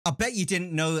I bet you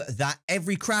didn't know that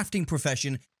every crafting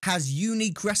profession has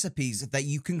unique recipes that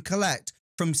you can collect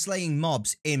from slaying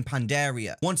mobs in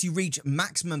Pandaria. Once you reach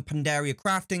maximum Pandaria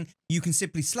crafting, you can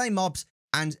simply slay mobs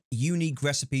and unique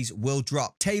recipes will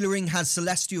drop. Tailoring has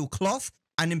celestial cloth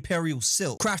and imperial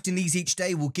silk. Crafting these each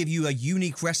day will give you a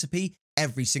unique recipe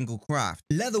every single craft.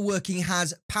 Leatherworking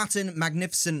has pattern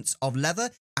magnificence of leather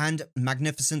and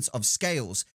magnificence of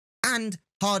scales and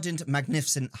hardened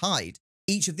magnificent hide.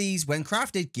 Each of these, when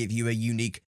crafted, give you a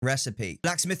unique recipe.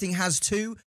 Blacksmithing has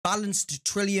 2 balanced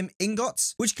trillium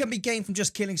ingots, which can be gained from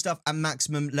just killing stuff at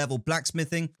maximum level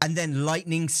blacksmithing, and then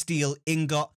lightning steel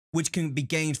ingot, which can be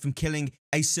gained from killing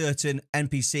a certain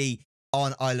NPC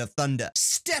on Isle of Thunder.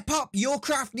 Step up your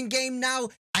crafting game now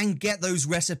and get those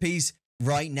recipes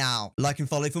right now. Like and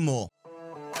follow for more.